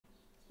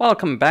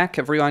Welcome back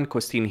everyone,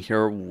 Costin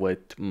here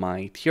with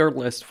my tier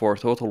list for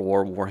Total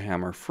War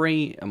Warhammer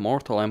 3,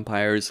 Immortal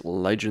Empires,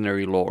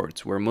 Legendary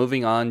Lords. We're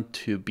moving on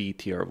to B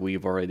tier.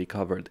 We've already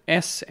covered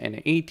S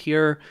and A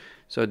tier,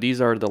 so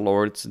these are the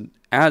lords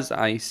as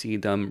I see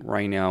them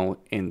right now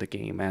in the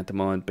game at the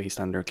moment based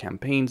on their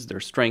campaigns, their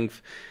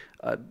strength,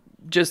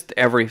 just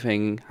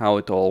everything, how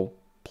it all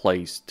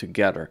plays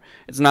together.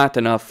 It's not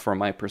enough from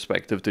my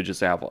perspective to just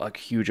have a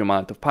huge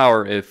amount of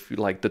power if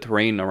like the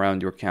terrain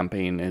around your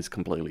campaign is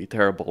completely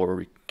terrible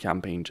or your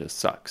campaign just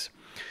sucks.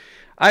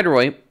 Either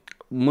way,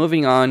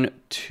 moving on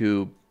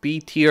to B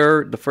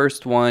tier, the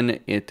first one,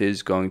 it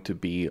is going to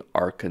be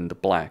Anton the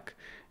Black.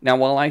 Now,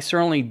 while I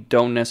certainly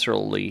don't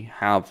necessarily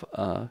have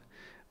a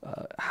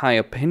high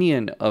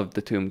opinion of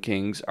the Tomb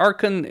Kings,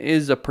 Anton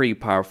is a pretty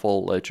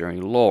powerful legendary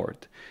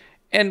lord.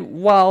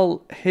 And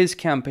while his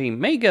campaign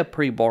may get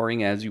pretty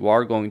boring as you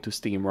are going to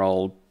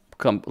steamroll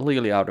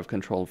completely out of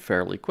control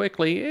fairly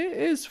quickly, it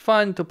is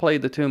fun to play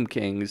the Tomb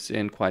Kings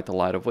in quite a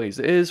lot of ways.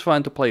 It is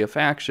fun to play a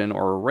faction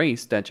or a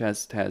race that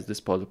just has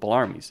disposable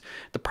armies.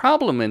 The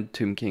problem in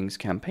Tomb Kings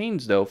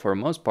campaigns, though, for the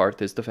most part,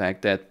 is the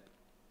fact that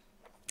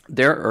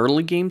their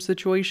early game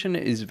situation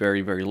is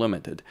very, very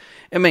limited.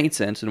 It made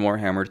sense in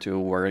Warhammer 2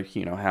 where,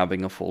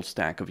 having a full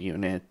stack of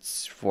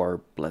units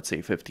for, let's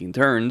say, 15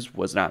 turns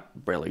was not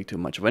really too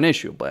much of an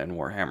issue. But in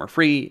Warhammer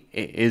 3,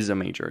 it is a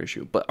major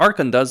issue. But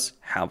Anton does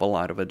have a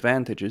lot of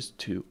advantages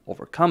to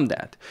overcome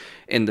that,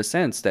 in the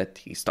sense that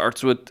he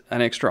starts with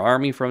an extra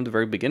army from the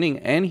very beginning,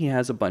 and he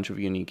has a bunch of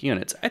unique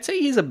units. I'd say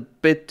he's a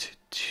bit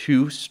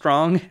too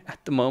strong at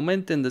the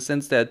moment, in the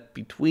sense that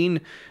between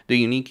the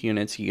unique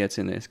units he gets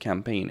in his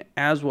campaign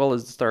as well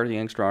as the starting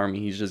extra army,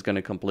 he's just going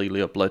to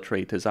completely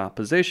obliterate his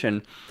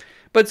opposition.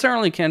 But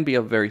certainly can be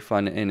a very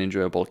fun and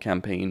enjoyable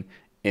campaign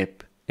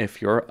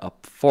if you're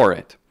up for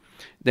it.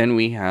 Then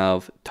we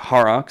have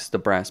Taurox, the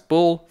Brass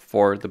Bull,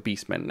 for the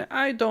Beastmen.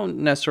 I don't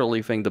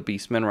necessarily think the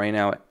Beastmen right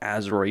now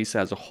as a race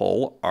as a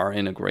whole are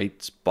in a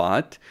great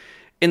spot,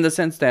 in the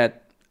sense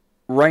that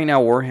right now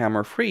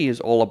Warhammer 3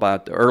 is all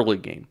about the early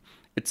game.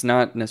 It's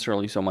not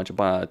necessarily so much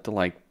about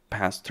like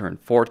past turn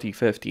 40,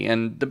 50,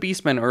 and the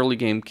Beastman early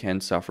game can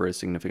suffer a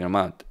significant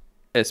amount,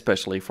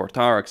 especially for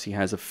Taurox. He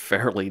has a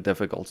fairly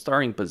difficult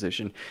starting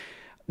position,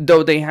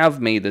 though they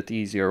have made it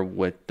easier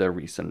with the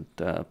recent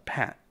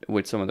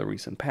with some of the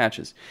recent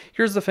patches.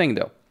 Here's the thing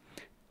though,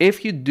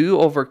 if you do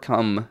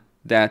overcome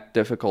that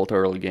difficult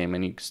early game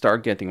and you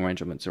start getting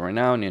regiments of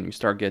renown and you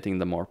start getting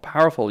the more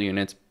powerful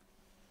units,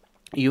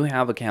 you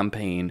have a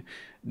campaign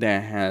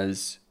that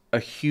has a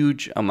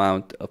huge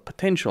amount of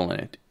potential in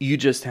it. You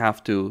just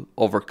have to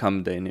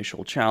overcome the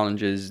initial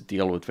challenges,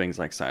 deal with things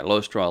like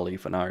Silostra,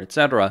 Lefanar,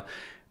 etc.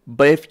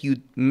 But if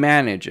you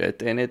manage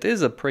it, and it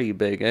is a pretty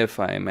big if,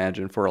 I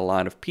imagine, for a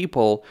lot of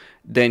people,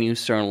 then you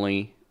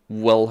certainly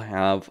will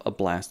have a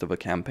blast of a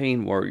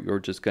campaign where you're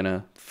just going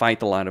to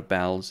fight a lot of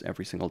battles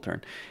every single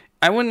turn.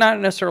 I would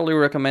not necessarily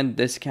recommend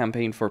this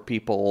campaign for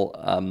people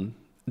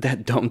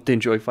that don't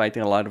enjoy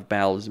fighting a lot of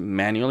battles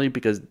manually,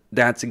 because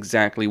that's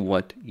exactly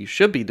what you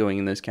should be doing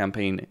in this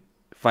campaign,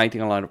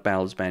 fighting a lot of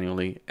battles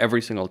manually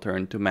every single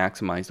turn to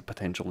maximize the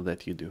potential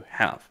that you do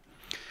have.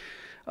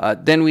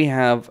 Then we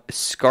have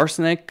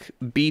Skarsnik,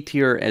 B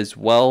tier as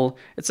well.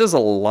 It says a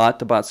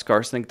lot about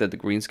Skarsnik that the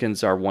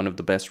Greenskins are one of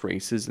the best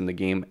races in the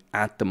game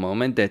at the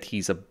moment, that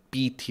he's a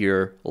B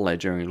tier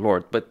legendary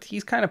lord, but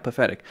he's kind of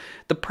pathetic.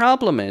 The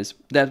problem is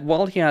that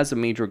while he has a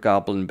major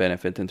goblin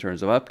benefit in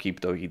terms of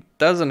upkeep, though he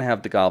doesn't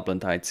have the Goblin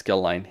Tide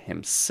skill line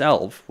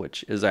himself,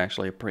 which is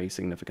actually a pretty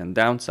significant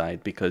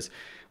downside, because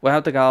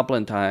without the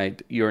Goblin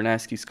Tide, your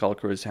Nasty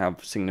Skulkers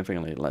have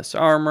significantly less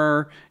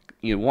armor.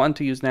 You want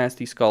to use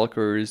Nasty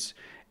Skulkers,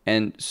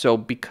 and so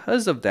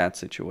because of that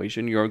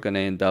situation, you're going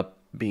to end up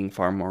being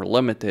far more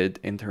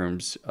limited in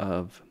terms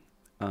of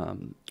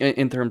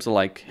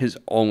like his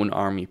own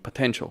army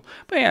potential.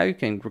 But yeah, you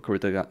can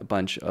recruit a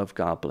bunch of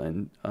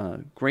Goblin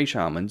Grey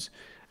Shamans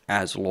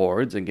as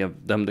lords and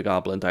give them the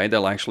Goblin Tide.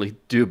 They'll actually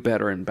do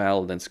better in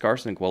battle than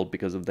Skarsnik will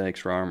because of the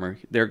extra armor.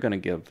 They're going to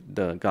give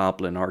the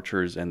Goblin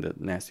Archers and the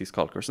Nasty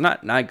Skulkers,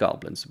 not Night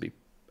Goblins to be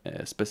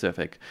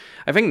specific.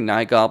 I think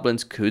Night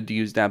Goblins could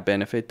use that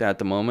benefit at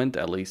the moment,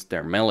 at least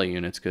their melee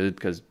units could,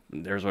 because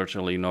there's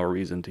virtually no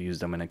reason to use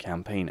them in a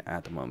campaign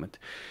at the moment.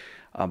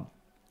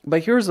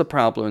 But here's the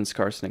problem in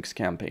Skarsnik's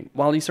campaign.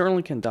 While he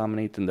certainly can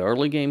dominate in the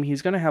early game,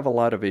 he's going to have a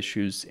lot of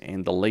issues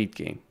in the late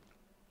game.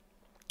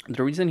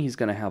 The reason he's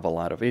going to have a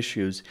lot of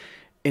issues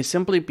is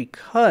simply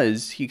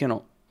because he can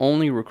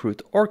only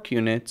recruit Orc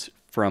units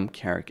from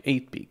Carrick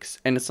 8 Peaks.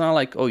 And it's not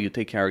like, oh, you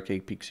take Carrick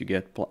 8 Peaks, you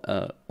get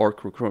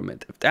Orc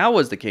recruitment. If that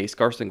was the case,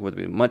 Skarsnik would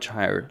be much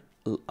higher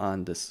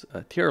on this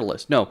tier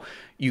list. No,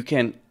 you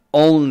can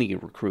only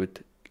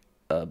recruit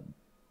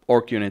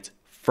Orc units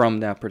from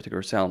that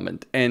particular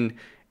settlement. And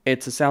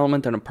it's a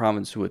settlement and a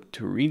province with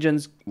 2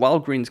 regions.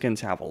 While Greenskins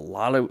have a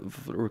lot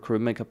of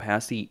recruitment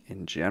capacity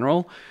in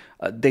general,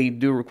 they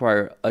do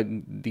require a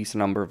decent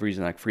number of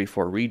regions, like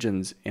 3-4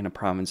 regions in a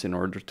province in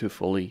order to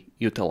fully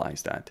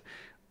utilize that.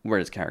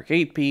 Whereas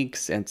Caracate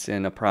Peaks, it's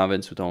in a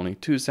province with only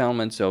 2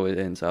 settlements, so it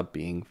ends up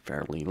being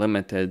fairly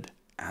limited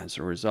as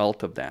a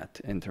result of that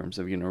in terms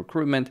of unit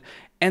recruitment.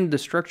 And the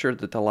structure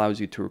that allows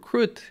you to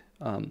recruit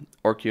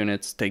orc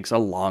units takes a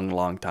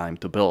long time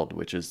to build,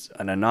 which is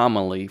an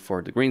anomaly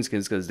for the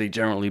greenskins because they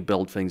generally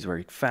build things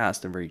very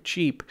fast and very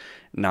cheap,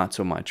 not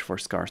so much for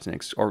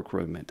Skarsnik's orc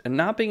recruitment. And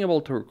not being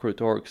able to recruit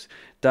orcs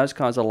does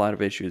cause a lot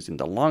of issues in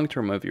the long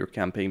term of your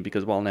campaign,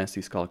 because while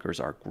Nasty Skulkers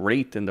are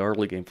great in the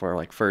early game for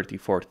like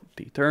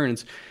 30-40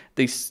 turns,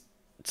 they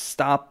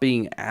stop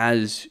being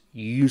as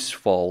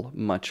useful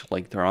much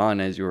later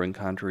on as you're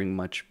encountering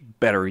much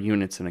better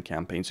units in a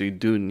campaign. So you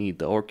do need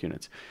the orc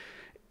units.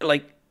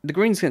 Like, the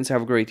greenskins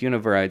have a great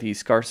unit variety.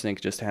 Skarsnik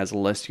just has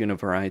less unit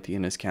variety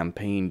in his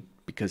campaign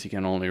because he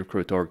can only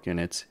recruit orc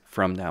units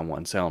from that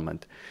one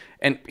settlement.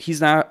 And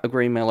he's not a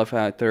great melee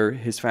fighter.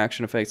 His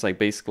faction effects, like,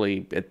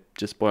 basically it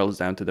just boils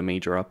down to the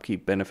major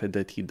upkeep benefit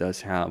that he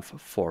does have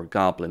for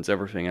goblins.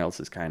 Everything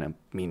else is kind of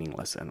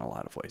meaningless in a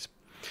lot of ways.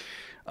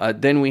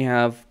 Then we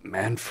have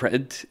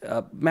Manfred.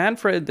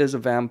 Manfred is a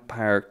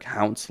vampire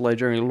count's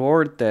legendary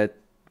lord that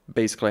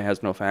basically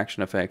has no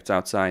faction effects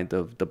outside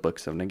of the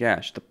Books of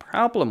Nagash. The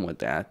problem with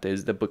that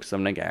is the Books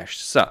of Nagash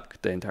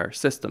suck. The entire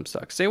system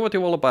sucks. Say what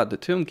you will about the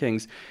Tomb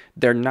Kings,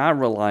 they're not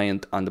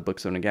reliant on the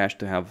Books of Nagash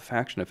to have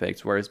faction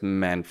effects, whereas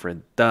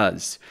Manfred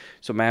does.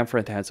 So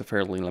Manfred has a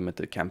fairly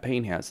limited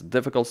campaign. He has a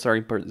difficult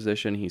starting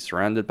position. He's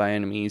surrounded by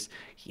enemies.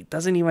 He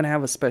doesn't even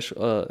have a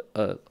special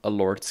a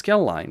Lord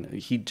skill line.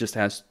 He just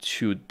has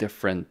 2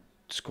 different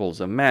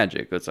schools of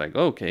magic. It's like,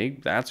 okay,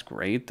 that's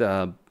great.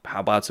 How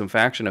about some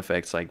faction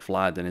effects like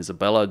Vlad and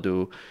Isabella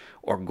do,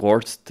 or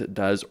Gorst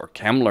does, or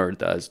Kemmler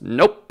does?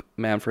 Nope,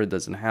 Manfred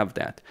doesn't have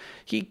that.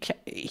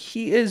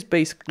 He is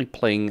basically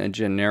playing a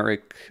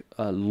generic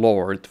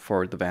lord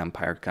for the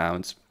vampire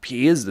counts.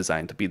 He is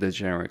designed to be the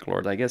generic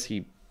lord. I guess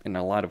he, in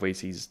a lot of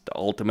ways, he's the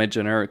ultimate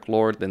generic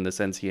lord in the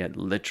sense he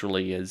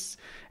literally is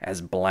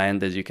as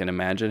bland as you can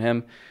imagine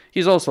him.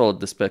 He's also a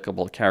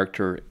despicable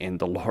character in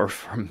the lore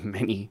for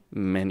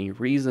many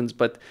reasons,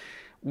 but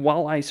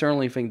while I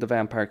certainly think the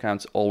vampire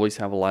counts always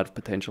have a lot of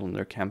potential in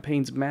their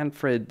campaigns,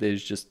 Manfred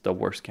is just the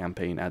worst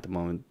campaign at the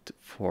moment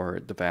for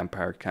the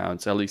vampire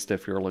counts, at least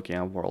if you're looking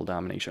at world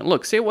domination.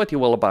 Look, say what you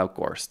will about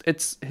Gorst.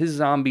 His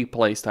zombie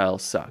playstyle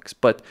sucks,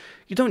 but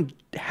you don't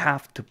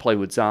have to play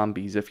with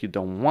zombies if you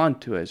don't want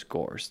to as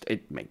Gorst.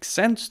 It makes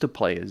sense to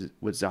play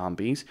with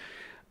zombies.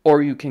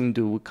 Or you can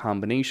do a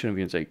combination of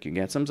units, like you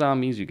get some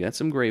zombies, you get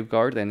some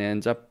Graveguard, and it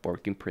ends up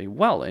working pretty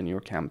well in your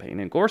campaign.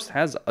 And Gorst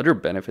has other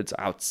benefits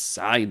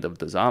outside of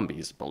the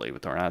zombies, believe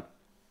it or not,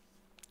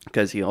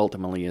 because he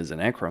ultimately is a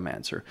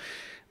necromancer.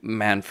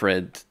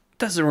 Manfred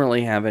doesn't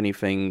really have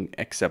anything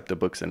except the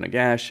Books of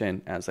Nagash,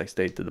 and as I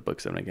stated, the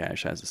Books of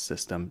Nagash as a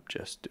system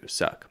just do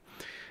suck.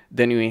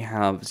 Then we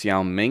have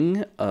Xiao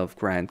Ming of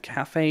Grand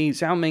Cafe.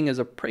 Xiao Ming is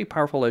a pretty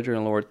powerful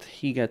legendary lord.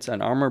 He gets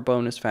an armor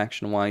bonus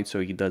faction-wide,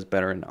 so he does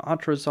better in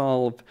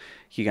auto-resolve.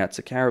 He gets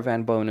a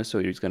caravan bonus, so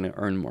he's going to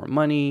earn more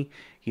money.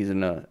 He's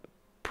in a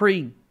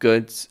pretty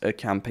good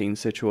campaign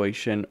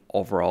situation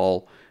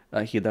overall.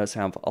 He does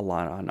have a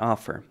lot on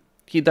offer.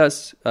 He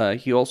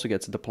also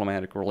gets a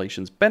diplomatic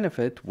relations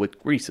benefit with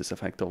Greece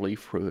effectively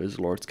through his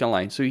Lord skill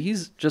line. So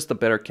he's just a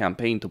better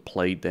campaign to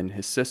play than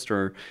his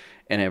sister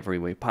in every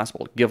way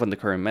possible, given the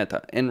current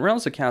meta. In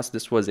Realms of Chaos,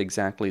 this was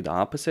exactly the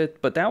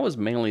opposite, but that was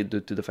mainly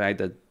due to the fact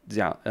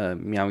that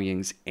Miao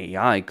Ying's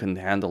AI couldn't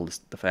handle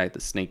the fact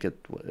that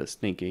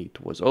Snake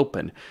Gate was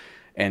open,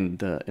 and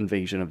the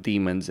invasion of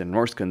demons and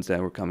Norskins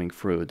that were coming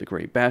through the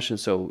Great Bastion.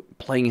 So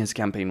playing his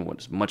campaign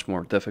was much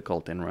more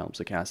difficult in Realms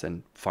of Chaos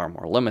and far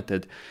more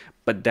limited.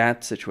 But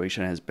that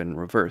situation has been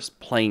reversed.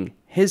 Playing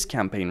his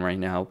campaign right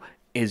now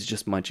is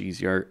just much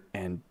easier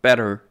and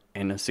better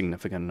in a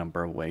significant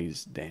number of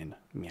ways than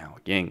Miao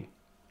Ying.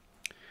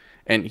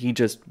 And he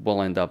just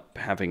will end up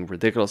having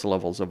ridiculous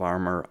levels of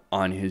armor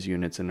on his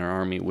units in their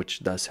army,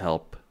 which does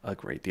help a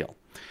great deal.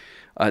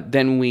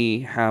 Then we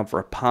have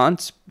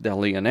Rapance, the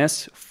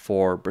Leoness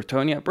for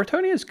Bretonnia.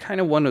 Bretonnia is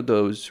kind of one of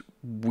those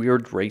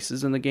weird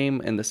races in the game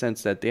in the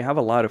sense that they have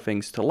a lot of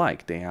things to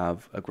like. They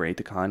have a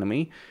great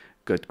economy,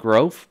 good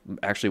growth,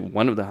 actually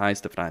one of the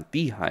highest, if not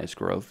the highest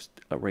growth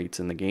rates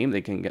in the game.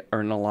 They can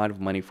earn a lot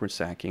of money for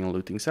sacking and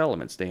looting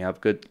settlements. They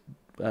have good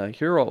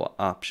hero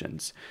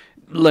options,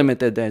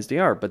 limited as they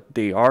are, but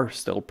they are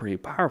still pretty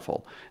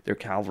powerful. Their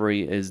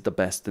cavalry is the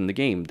best in the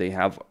game. They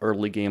have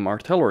early game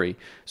artillery,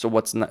 so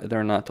what's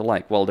they're not to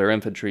like? Well, their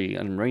infantry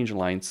and range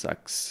line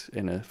sucks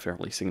in a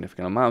fairly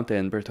significant amount,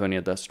 and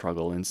Bretonnia does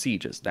struggle in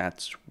sieges.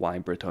 That's why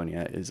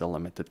Bretonnia is a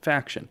limited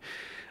faction.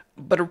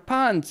 But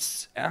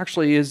Rapance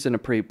actually is in a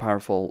pretty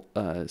powerful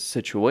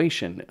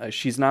situation.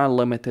 She's not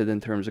limited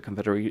in terms of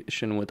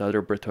confederation with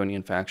other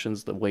Bretonnian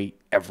factions the way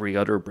every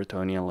other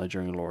Bretonnian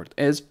legendary lord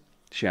is.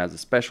 She has a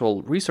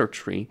special research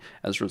tree.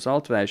 As a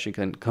result of that, she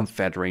can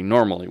confederate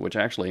normally, which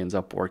actually ends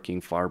up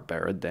working far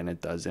better than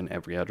it does in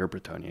every other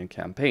Bretonnian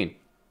campaign.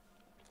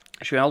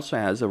 She also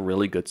has a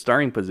really good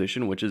starting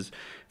position, which is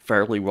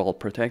fairly well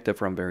protected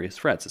from various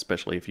threats,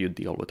 especially if you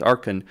deal with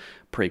Archon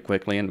pretty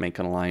quickly and make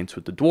an alliance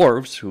with the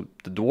Dwarves.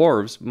 The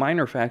Dwarves,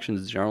 minor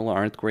factions in general,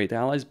 aren't great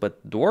allies,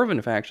 but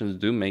Dwarven factions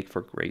do make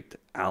for great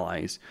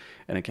allies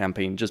in a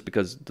campaign, just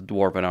because the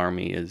Dwarven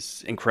army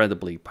is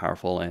incredibly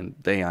powerful and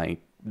the AI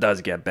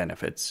does get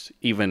benefits.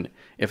 Even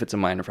if it's a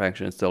minor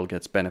faction, it still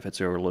gets benefits.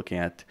 So we're looking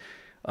at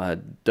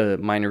the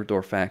minor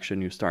dwarf faction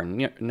you start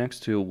next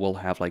to will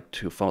have like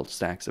 2 full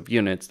stacks of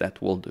units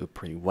that will do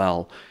pretty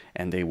well,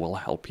 and they will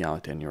help you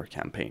out in your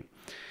campaign.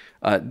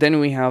 Then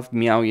we have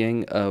Miao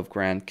Ying of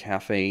Grand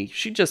Cafe.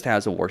 She just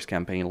has a worse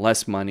campaign,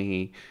 less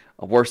money,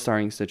 a worse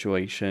starting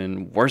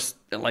situation, worse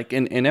like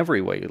in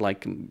every way.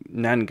 Like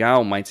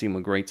Nangao might seem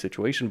a great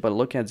situation, but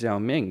look at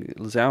Xiao Ming.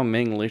 Xiao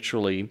Ming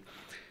literally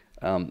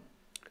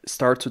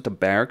starts with the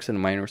barracks and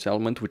minor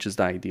settlement, which is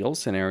the ideal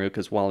scenario,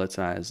 because while it's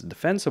not as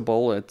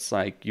defensible, it's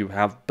like you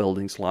have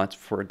building slots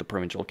for the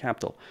provincial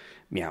capital.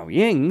 Miao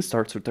Ying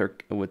starts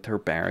with her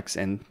barracks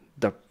and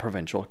the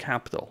provincial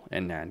capital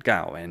in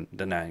Nangao, and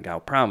the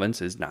Nangao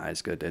province is not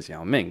as good as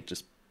Yao Ming,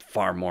 just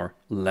far more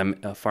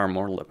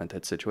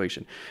limited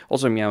situation.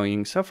 Also, Miao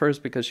Ying suffers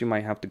because you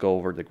might have to go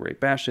over the Great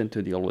Bastion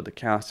to deal with the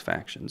Chaos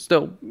factions,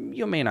 though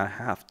you may not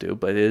have to,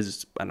 but it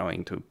is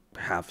annoying to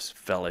have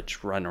village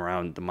run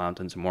around the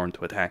mountains more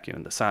to attack you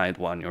on the side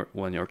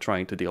when you're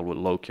trying to deal with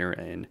Lokir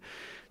and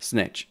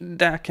Snitch.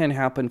 That can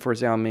happen for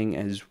Xiao Ming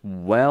as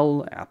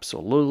well,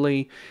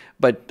 absolutely,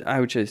 but I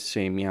would just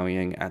say Miao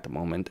Ying at the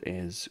moment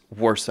is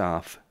worse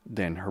off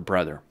than her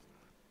brother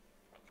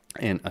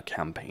in a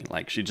campaign.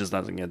 Like, she just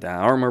doesn't get that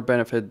armor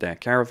benefit, that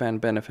caravan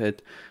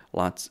benefit,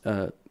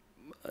 quite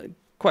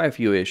a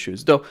few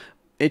issues. Though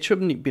it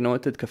shouldn't be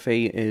noted,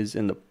 Cafe is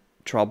in the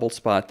trouble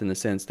spot in the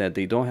sense that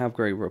they don't have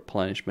great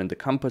replenishment, the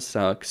compass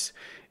sucks,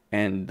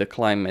 and the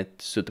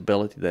climate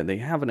suitability that they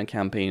have in a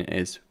campaign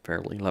is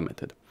fairly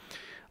limited.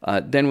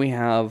 Then we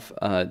have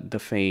the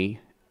Fey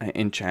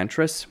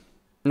Enchantress.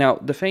 Now,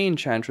 the Fey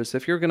Enchantress,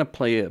 if you're going to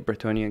play a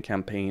Bretonnian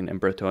campaign in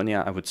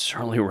Bretonnia, I would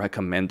certainly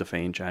recommend the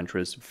Fey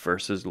Enchantress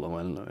versus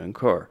Lewin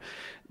Kur.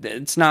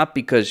 It's not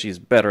because she's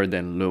better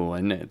than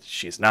Lewin,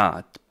 she's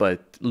not,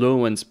 but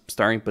Lewin's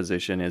starting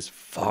position is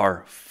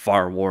far,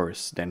 far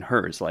worse than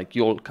hers. Like,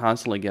 you'll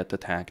constantly get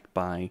attacked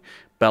by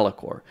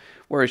Be'lakor,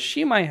 whereas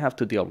she might have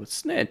to deal with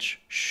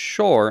Snitch,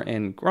 sure,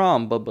 and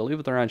Grom, but believe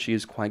it or not, she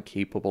is quite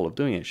capable of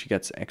doing it. She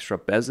gets extra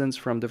peasants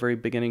from the very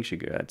beginning, she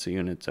gets a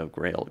unit of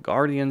Grail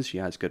Guardians, she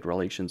has good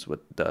relations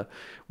with the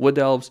Wood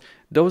Elves.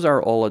 Those are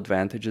all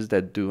advantages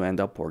that do end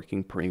up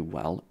working pretty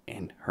well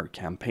in her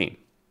campaign.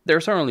 There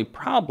are certainly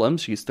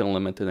problems, she's still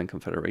limited in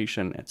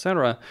Confederation,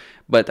 etc.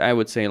 But I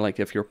would say, like,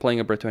 if you're playing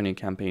a Bretonnian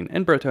campaign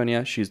in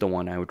Bretonnia, she's the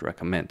one I would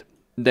recommend.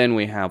 Then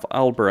we have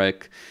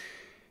Alberic.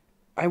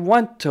 I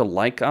want to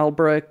like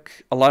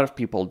Alberic. A lot of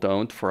people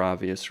don't for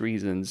obvious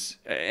reasons,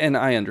 and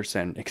I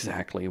understand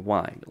exactly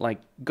why. Like,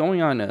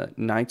 going on a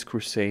Knights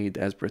Crusade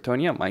as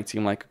Bretonnia might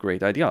seem like a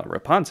great idea.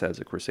 Rapunz has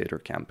a Crusader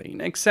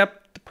campaign,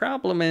 except the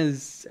problem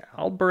is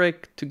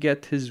Alberic, to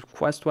get his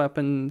quest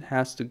weapon,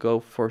 has to go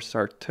for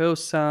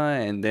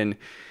Sartosa, and then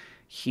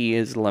he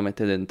is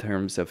limited in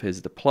terms of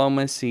his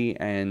diplomacy,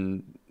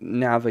 and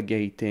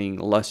navigating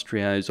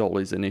Lustria is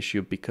always an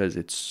issue because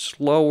it's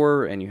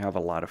slower and you have a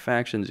lot of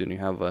factions and you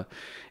have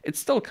it's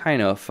still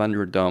kind of a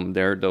Thunderdome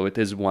there, though it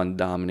is one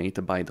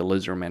dominated by the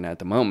Lizardmen at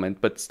the moment,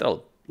 but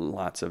still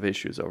lots of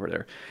issues over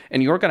there.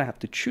 And you're going to have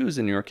to choose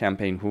in your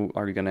campaign who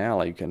are you going to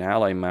ally. You can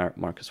ally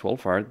Marcus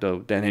Wolfhard,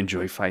 though then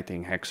enjoy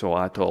fighting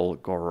Hexoatl,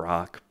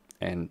 Gorak,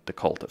 and the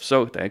Cult of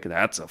Sotek.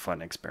 That's a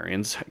fun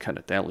experience, I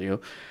gotta tell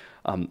you.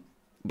 But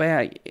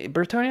yeah,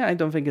 Bretonnia I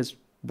don't think is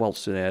well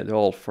suited at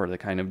all for the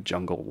kind of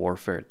jungle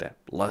warfare that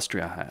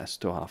Lustria has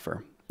to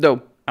offer.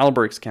 Though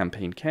Alberic's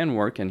campaign can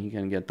work, and he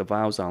can get the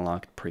vows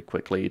unlocked pretty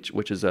quickly,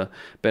 which is a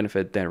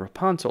benefit that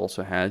Rapunz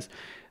also has.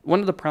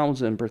 One of the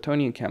problems in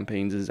Bretonnian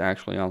campaigns is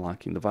actually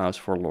unlocking the vows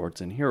for lords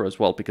and heroes.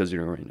 Well, because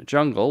you're in a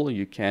jungle,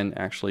 you can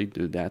actually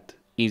do that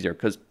easier,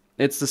 because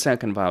it's the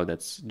second vow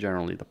that's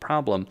generally the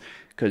problem,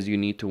 because you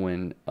need to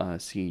win a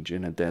siege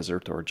in a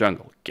desert or a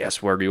jungle.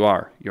 Guess where you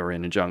are? You're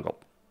in a jungle.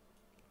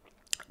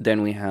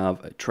 Then we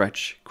have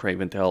Tretch,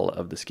 Craventail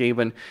of the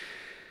Skaven.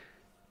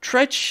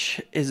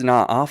 Tretch is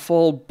not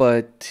awful,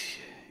 but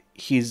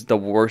he's the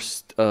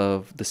worst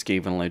of the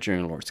Skaven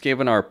Legendary Lords.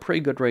 Skaven are a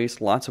pretty good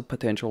race, lots of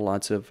potential,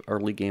 lots of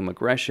early game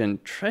aggression.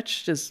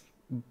 Tretch just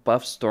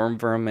buffs Storm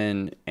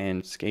Vermin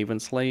and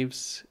Skaven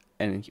slaves.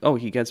 And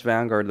he gets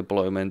Vanguard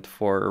deployment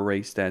for a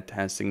race that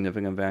has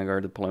significant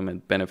Vanguard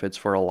deployment benefits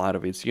for a lot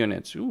of its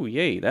units. Ooh,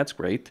 yay, that's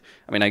great.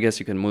 I mean, I guess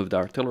you can move the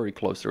artillery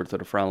closer to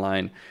the front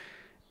line.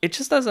 It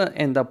just doesn't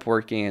end up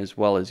working as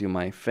well as you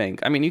might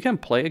think. I mean, you can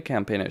play a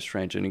campaign as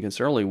Strange and you can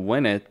certainly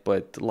win it,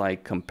 but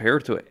like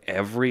compared to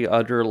every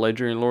other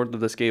Legendary Lord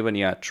of the Skaven,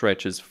 yeah,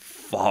 Tretch is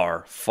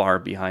far, far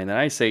behind. And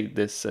I say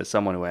this as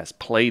someone who has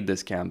played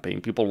this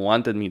campaign. People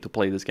wanted me to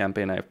play this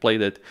campaign. I've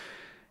played it.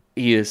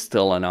 it is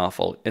still an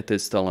awful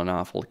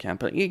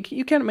campaign.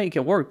 You can make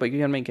it work, but you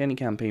can make any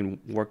campaign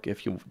work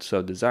if you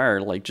so desire.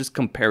 Like, just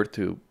compared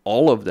to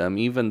all of them,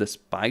 even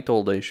despite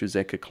all the issues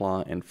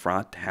Claw and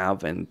Frat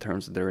have in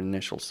terms of their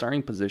initial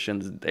starting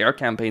positions, their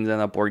campaigns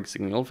end up working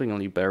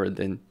significantly better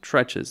than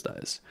Tretch's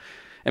does.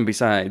 And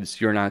besides,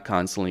 you're not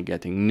constantly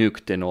getting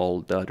nuked in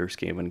all the other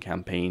Skaven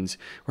campaigns,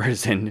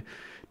 whereas in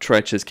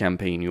Tretch's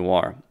campaign you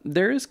are.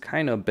 There is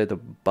kind of a bit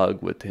of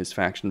bug with his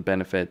faction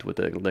benefit with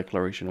the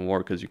declaration of war,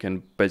 because you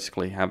can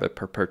basically have it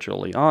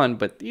perpetually on,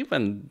 but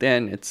even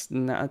then it's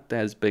not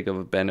as big of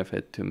a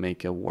benefit to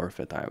make it worth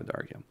it, I would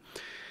argue.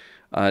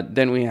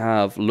 Then we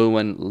have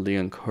Lewin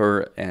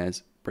Leoncoeur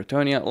as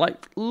Bretonnia.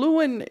 Like,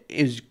 Lewin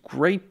is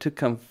great to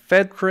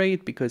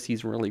confederate because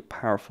he's really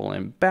powerful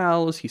in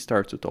battles. He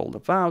starts with all the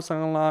vows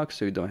unlocked,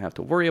 so you don't have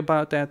to worry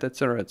about that,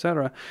 etc.,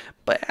 etc.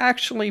 But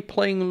actually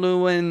playing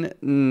Lewin,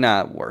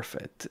 not worth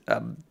it.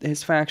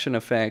 His faction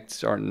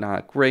effects are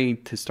not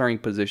great. His starting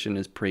position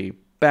is pretty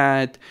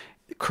bad.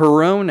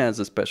 Corone as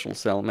a special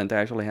settlement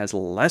actually has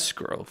less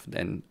growth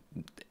than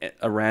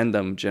a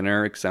random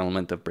generic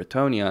settlement of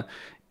Bretonnia.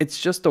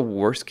 It's just the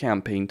worst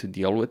campaign to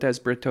deal with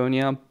as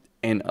Bretonnia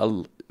in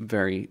a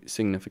very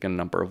significant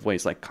number of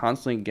ways, like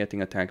constantly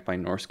getting attacked by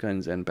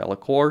Norskans and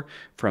Be'lakor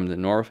from the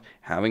north,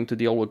 having to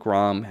deal with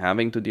Grom,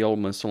 having to deal with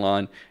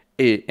Musalon.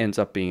 It ends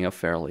up being a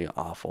fairly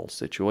awful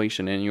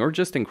situation, and you're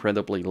just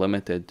incredibly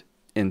limited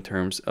in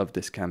terms of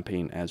this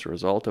campaign as a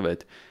result of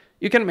it.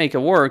 You can make it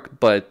work,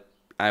 but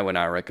I would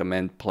not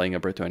recommend playing a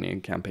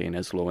Bretonnian campaign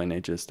as Lewin.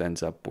 It just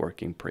ends up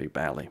working pretty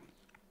badly.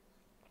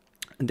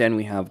 Then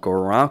we have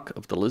Gorak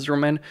of the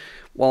Lizardmen.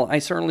 Well, I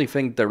certainly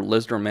think the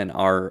Lizardmen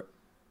are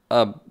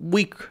a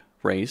weak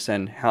race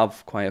and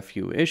have quite a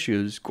few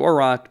issues.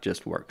 Gorak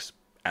just works.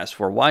 As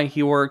for why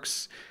he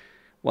works,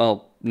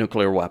 well,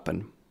 nuclear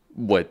weapon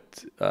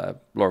with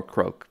Lord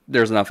Croak.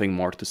 There's nothing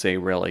more to say,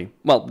 really.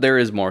 Well, there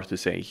is more to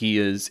say. He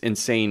is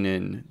insane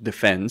in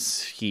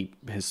defense.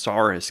 His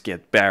Saurus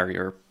get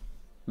barrier.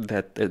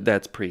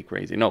 That's pretty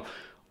crazy. No,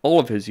 all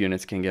of his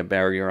units can get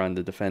barrier on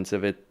the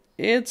defensive. It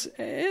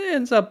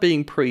ends up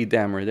being pretty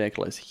damn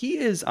ridiculous. He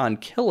is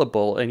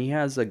unkillable, and he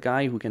has a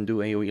guy who can do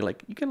AoE.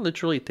 Like, you can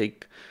literally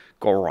take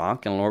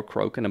Gorak and Lord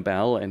Croak and a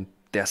Bell and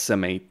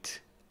decimate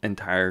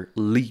entire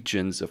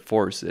legions of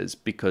forces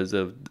because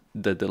of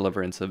the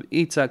deliverance of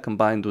Itza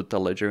combined with the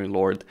Legendary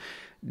Lord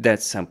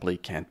that simply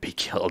can't be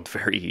killed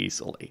very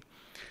easily.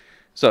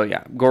 So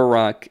yeah,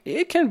 Gorak,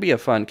 it can be a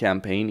fun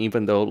campaign,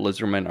 even though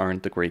Lizardmen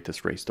aren't the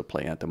greatest race to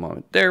play at the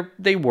moment.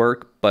 They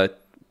work,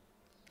 but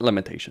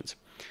limitations.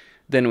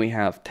 Then we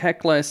have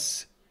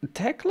Teclis.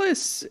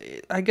 Teclis,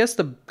 I guess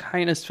the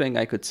kindest thing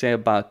I could say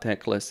about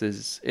Teclis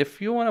is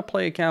if you want to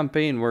play a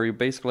campaign where you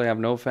basically have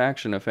no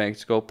faction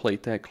effects, go play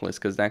Teclis,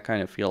 because that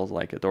kind of feels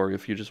like it. Or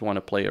if you just want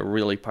to play a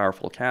really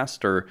powerful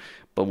caster,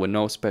 but with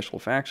no special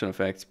faction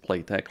effects,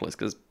 play Teclis,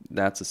 because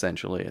that's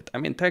essentially it. I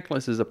mean,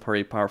 Teclis is a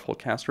pretty powerful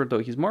caster, though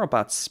he's more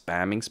about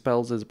spamming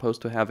spells as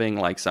opposed to having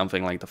like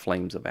something like the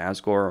Flames of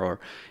Asgore or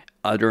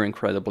other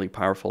incredibly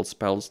powerful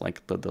spells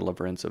like the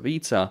Deliverance of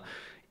Itza.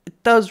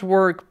 It does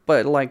work,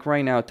 but like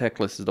right now,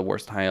 Teclis is the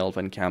worst High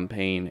Elven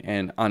campaign,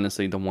 and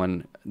honestly, the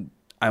one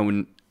I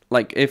would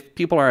like. If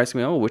people are asking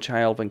me, "Oh, which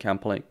High Elven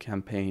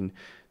campaign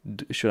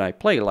should I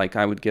play?" Like,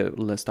 I would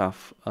list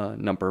off a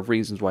number of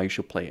reasons why you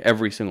should play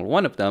every single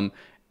one of them,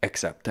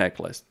 except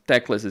Teclis.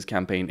 Teclis's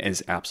campaign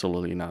is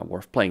absolutely not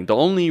worth playing. The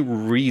only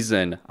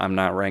reason I'm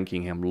not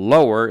ranking him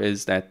lower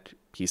is that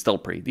he's still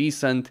pretty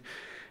decent,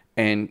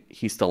 and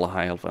he's still a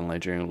High Elven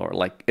Legendary Lord.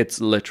 Like,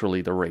 it's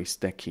literally the race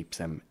that keeps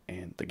him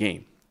in the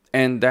game.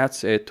 And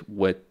that's it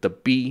with the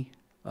B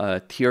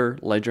tier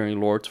Legendary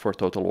Lords for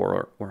Total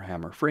War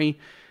Warhammer 3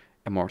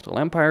 Immortal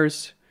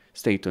Empires.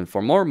 Stay tuned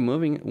for more.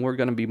 We're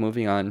going to be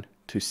moving on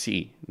to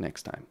C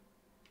next time.